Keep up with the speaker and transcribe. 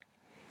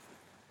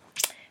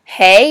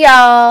Hey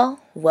y'all,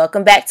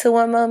 welcome back to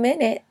One More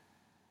Minute.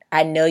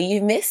 I know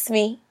you've missed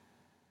me,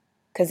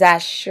 because I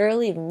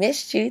surely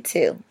missed you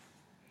too.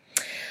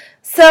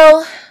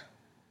 So,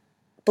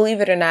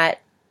 believe it or not,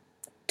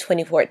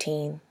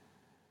 2014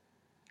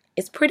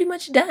 is pretty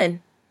much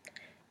done.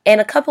 In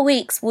a couple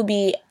weeks, we'll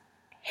be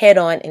head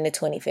on into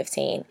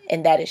 2015,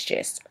 and that is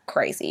just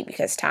crazy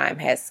because time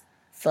has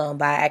flown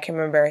by. I can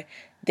remember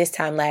this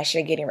time last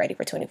year getting ready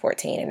for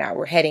 2014, and now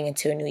we're heading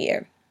into a new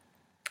year.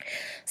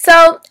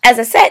 So, as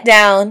I sat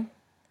down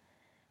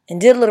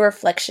and did a little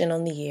reflection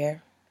on the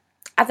year,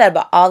 I thought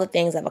about all the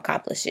things I've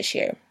accomplished this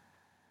year.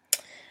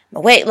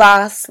 My weight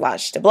loss,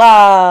 launched a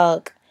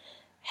blog,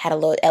 had a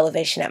little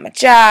elevation at my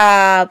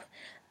job,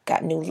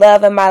 got new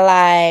love in my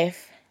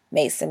life,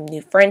 made some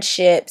new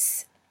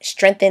friendships,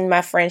 strengthened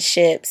my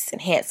friendships,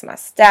 enhanced my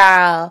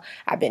style.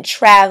 I've been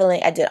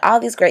traveling. I did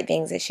all these great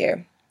things this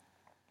year.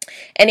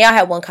 And they all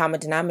had one common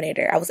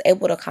denominator. I was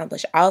able to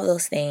accomplish all of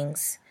those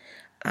things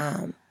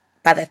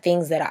by the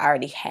things that I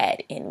already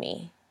had in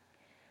me.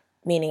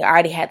 Meaning I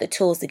already had the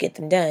tools to get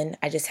them done.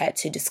 I just had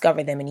to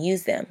discover them and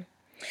use them.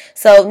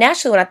 So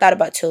naturally, when I thought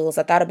about tools,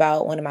 I thought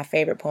about one of my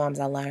favorite poems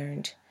I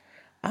learned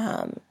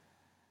around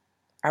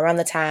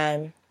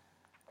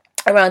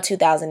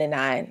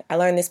 2009. I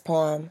learned this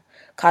poem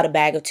called A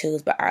Bag of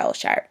Tools by R.L.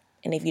 Sharp.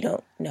 And if you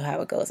don't know how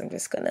it goes, I'm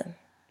just going to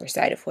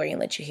recite it for you and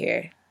let you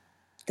hear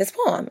this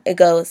poem. It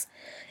goes,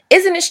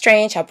 "Isn't it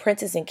strange how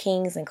princes and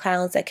kings and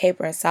clowns that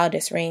caper in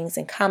sawdust rings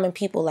and common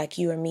people like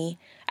you or me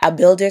are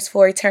builders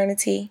for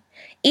eternity?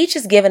 Each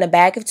is given a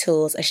bag of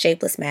tools, a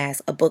shapeless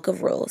mask, a book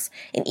of rules,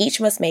 and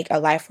each must make a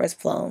life worth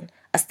flown,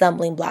 a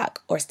stumbling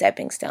block or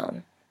stepping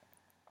stone."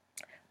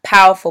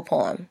 Powerful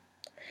poem.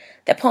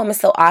 That poem is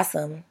so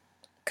awesome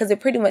because it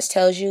pretty much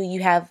tells you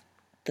you have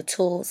the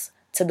tools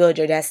to build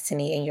your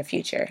destiny and your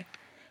future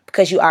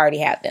because you already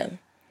have them.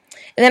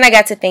 And then I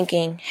got to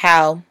thinking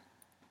how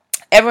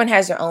everyone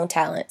has their own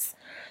talents.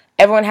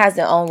 Everyone has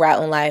their own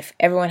route in life.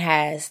 Everyone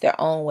has their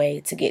own way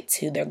to get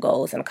to their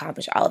goals and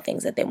accomplish all the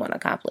things that they want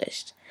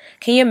accomplished.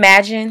 Can you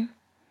imagine?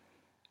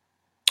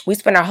 We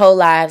spend our whole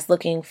lives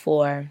looking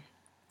for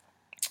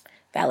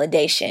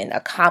validation,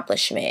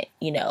 accomplishment,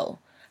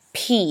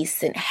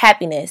 peace and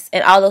happiness,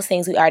 and all those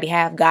things we already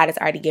have. God has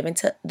already given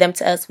them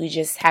to us. We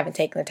just haven't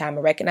taken the time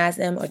to recognize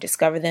them or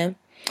discover them.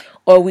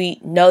 Or we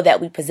know that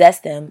we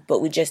possess them,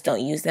 but we just don't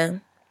use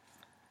them.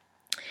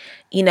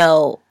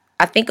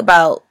 I think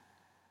about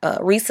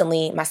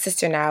recently, my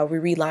sister and I, we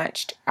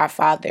relaunched our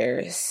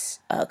father's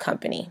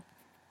company.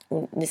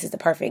 This is the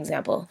perfect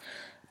example.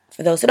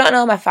 For those who don't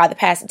know, my father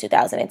passed in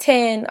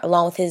 2010.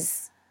 Along with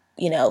his,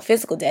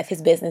 physical death,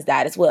 his business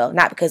died as well.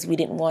 Not because we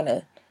didn't want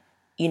to,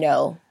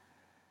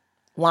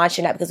 launch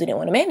it, not because we didn't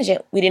want to manage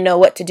it. We didn't know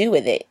what to do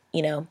with it,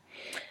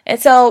 And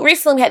so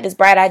recently we had this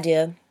bright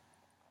idea.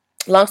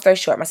 Long story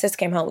short, my sister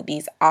came home with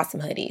these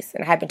awesome hoodies.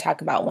 And I have been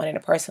talking about wanting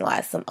to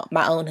personalize some of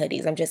my own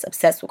hoodies. I'm just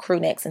obsessed with crew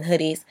necks and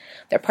hoodies.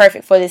 They're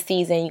perfect for this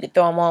season. You could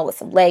throw them on with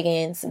some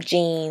leggings, some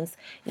jeans,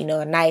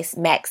 a nice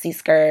maxi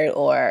skirt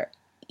or,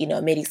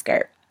 a midi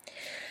skirt.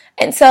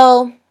 And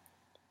so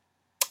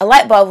a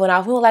light bulb went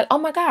off. We were like, oh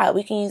my God,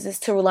 we can use this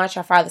to relaunch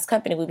our father's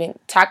company. We've been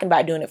talking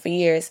about doing it for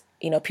years.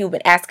 People have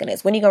been asking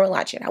us, when are you going to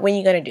relaunch it? When are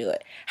you going to do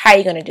it? How are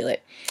you going to do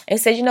it? And we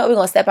said, we're going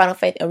to step out on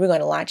faith and we're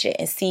going to launch it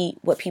and see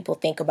what people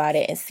think about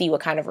it and see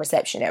what kind of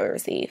reception that we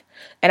receive.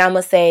 And I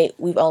must say,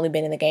 we've only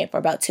been in the game for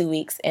about 2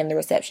 weeks and the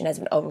reception has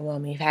been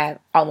overwhelming. We've had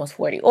almost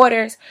 40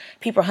 orders.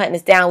 People are hunting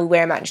us down. We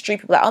wear them out in the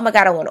street. People are like, oh my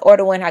God, I want to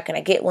order one. How can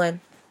I get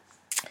one?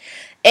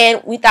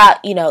 And we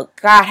thought,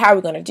 God, how are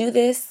we going to do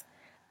this?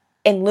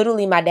 And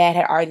literally my dad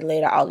had already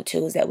laid out all the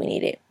tools that we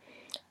needed.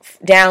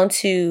 Down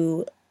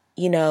to,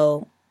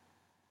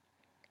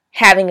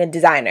 having a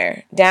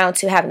designer, down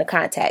to having the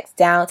contacts,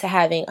 down to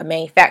having a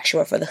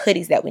manufacturer for the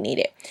hoodies that we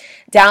needed,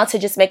 down to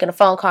just making a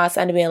phone call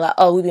and being like,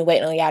 oh, we've been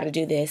waiting on y'all to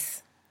do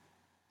this.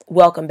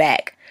 Welcome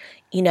back.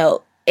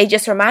 It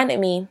just reminded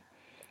me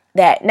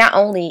that not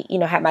only,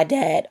 had my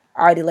dad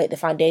already laid the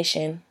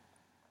foundation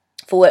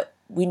for what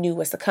we knew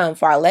was to come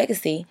for our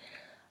legacy,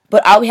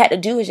 but all we had to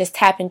do was just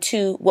tap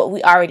into what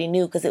we already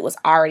knew because it was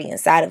already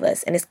inside of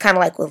us. And it's kind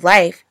of like with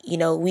life,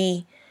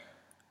 we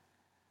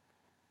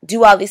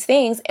do all these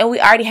things and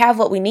we already have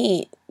what we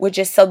need. We're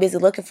just so busy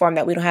looking for them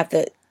that we don't have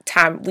the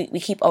time.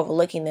 We keep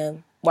overlooking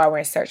them while we're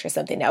in search for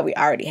something that we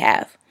already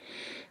have.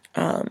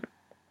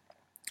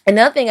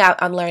 Another thing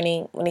I'm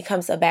learning when it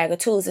comes to a bag of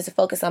tools is to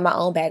focus on my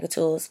own bag of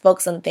tools,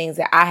 focus on the things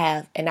that I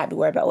have and not be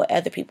worried about what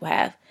other people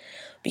have,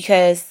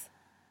 because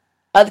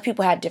other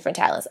people have different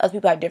talents. Other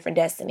people have different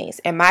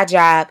destinies. And my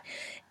job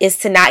is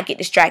to not get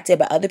distracted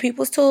by other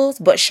people's tools,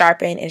 but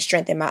sharpen and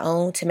strengthen my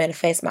own to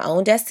manifest my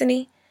own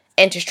destiny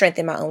and to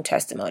strengthen my own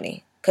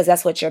testimony. Because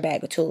that's what your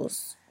bag of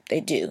tools, they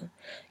do.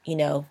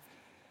 You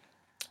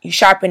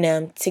sharpen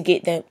them to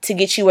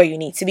get you where you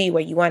need to be,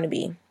 where you want to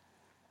be.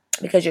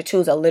 Because your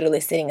tools are literally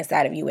sitting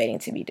inside of you waiting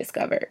to be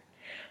discovered.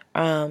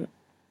 And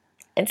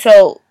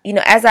so,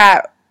 as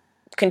I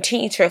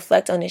continue to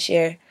reflect on this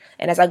year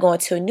and as I go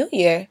into a new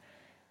year,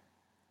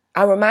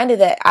 I'm reminded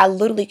that I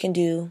literally can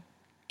do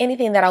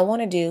anything that I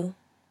want to do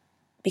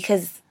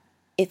because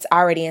it's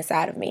already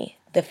inside of me.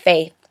 The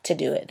faith to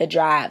do it, the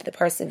drive, the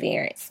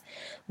perseverance,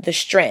 the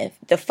strength,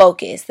 the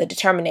focus, the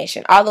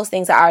determination, all those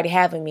things I already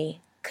have in me,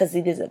 because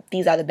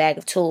these are the bag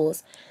of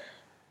tools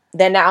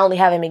that not only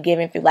haven't been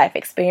given through life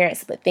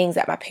experience, but things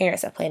that my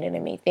parents have planted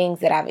in me, things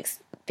that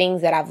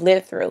I've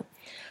lived through,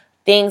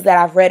 things that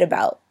I've read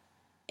about.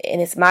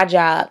 And it's my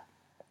job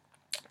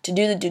to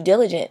do the due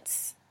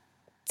diligence,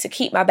 to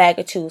keep my bag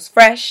of tools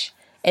fresh,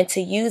 and to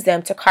use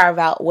them to carve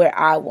out where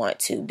I want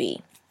to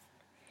be.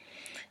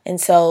 And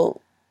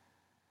so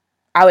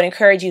I would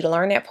encourage you to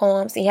learn that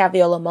poem. So you have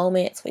your little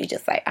moments where you're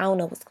just like, I don't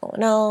know what's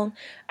going on.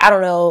 I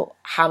don't know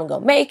how I'm going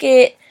to make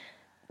it.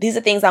 These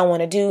are things I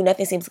want to do.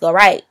 Nothing seems to go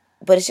right.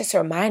 But it's just a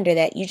reminder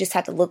that you just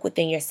have to look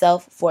within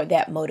yourself for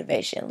that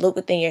motivation. Look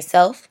within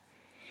yourself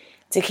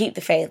to keep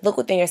the faith. Look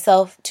within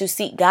yourself to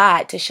seek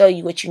God to show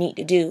you what you need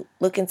to do.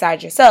 Look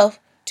inside yourself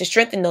to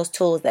strengthen those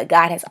tools that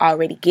God has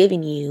already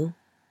given you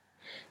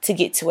to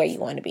get to where you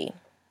want to be.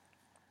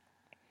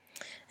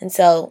 And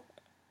so,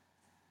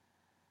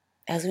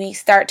 as we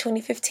start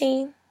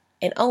 2015,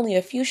 in only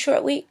a few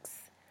short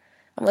weeks,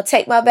 I'm going to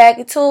take my bag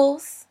of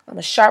tools. I'm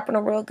going to sharpen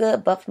them real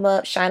good, buff them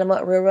up, shine them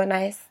up real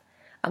nice.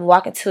 I'm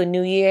walking to a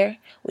new year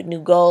with new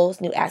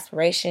goals, new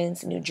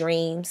aspirations, new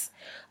dreams,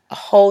 a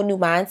whole new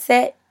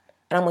mindset.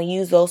 And I'm going to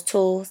use those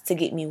tools to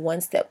get me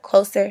one step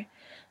closer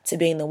to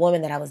being the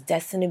woman that I was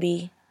destined to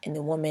be and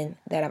the woman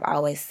that I've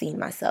always seen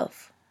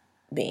myself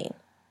being.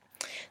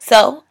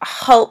 So I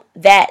hope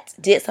that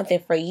did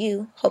something for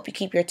you. Hope you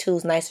keep your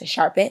tools nice and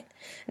sharpened.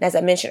 And as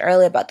I mentioned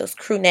earlier about those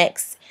crew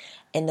necks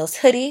and those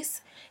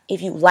hoodies,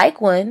 if you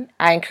like one,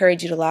 I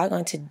encourage you to log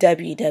on to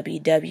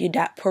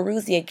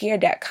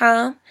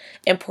www.peruziagear.com.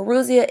 And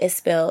Peruzia is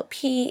spelled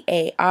P-A-R-O-U-Z-I-A,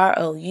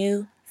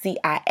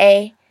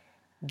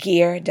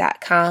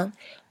 gear.com.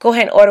 Go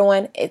ahead and order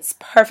one. It's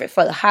perfect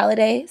for the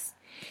holidays.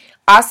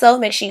 Also,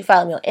 make sure you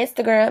follow me on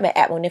Instagram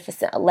at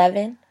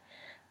 @Monificent11,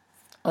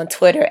 on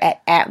Twitter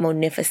at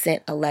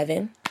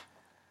 @Monificent11.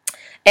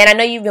 And I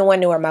know you've been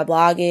wondering where my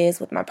blog is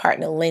with my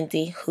partner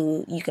Lindsay,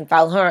 who you can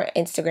follow her on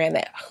Instagram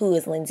at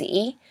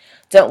whoislindsay.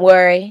 Don't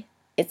worry,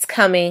 it's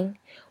coming.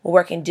 We're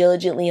working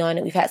diligently on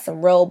it. We've had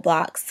some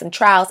roadblocks, some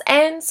trials,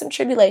 and some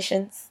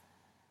tribulations.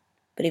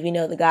 But if you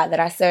know the God that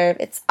I serve,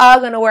 it's all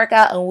going to work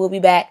out and we'll be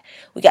back.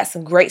 We got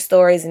some great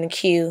stories in the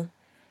queue.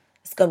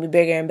 It's going to be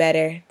bigger and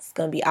better. It's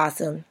going to be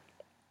awesome.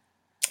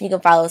 You can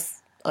follow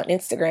us on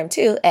Instagram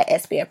too at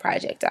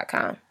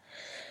sbfproject.com.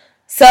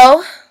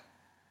 So,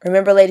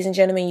 remember, ladies and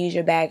gentlemen, use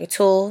your bag of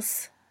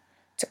tools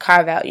to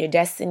carve out your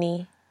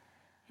destiny,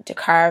 to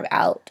carve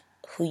out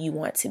who you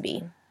want to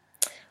be.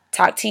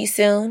 Talk to you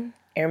soon,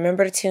 and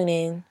remember to tune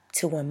in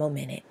to One More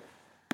Minute.